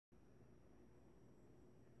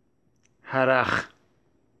harach,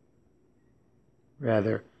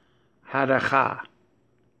 haracha,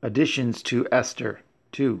 additions to Esther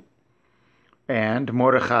 2. And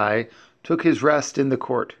Mordecai took his rest in the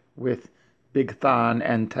court with Bigthan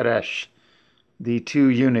and Teresh, the 2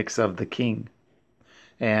 eunuchs of the king,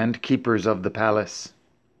 and keepers of the palace.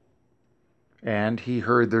 And he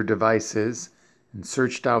heard their devices, and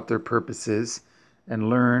searched out their purposes, and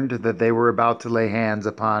learned that they were about to lay hands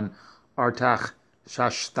upon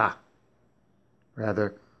Artachshashta,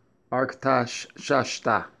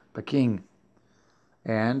 the king.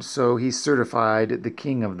 And so he certified the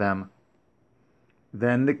king of them.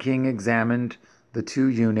 Then the king examined the 2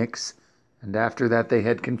 eunuchs, and after that they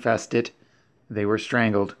had confessed it, they were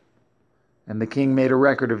strangled. And the king made a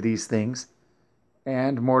record of these things,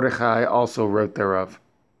 and Mordecai also wrote thereof.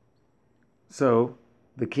 So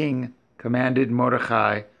the king commanded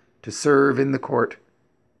Mordecai to serve in the court,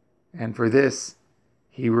 and for this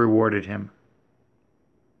he rewarded him.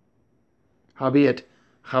 Howbeit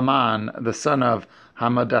Haman, the son of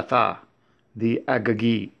Hammedatha, the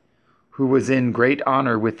Agagi, who was in great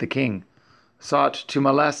honor with the king, sought to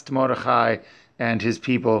molest Mordecai and his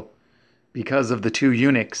people because of the 2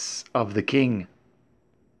 eunuchs of the king.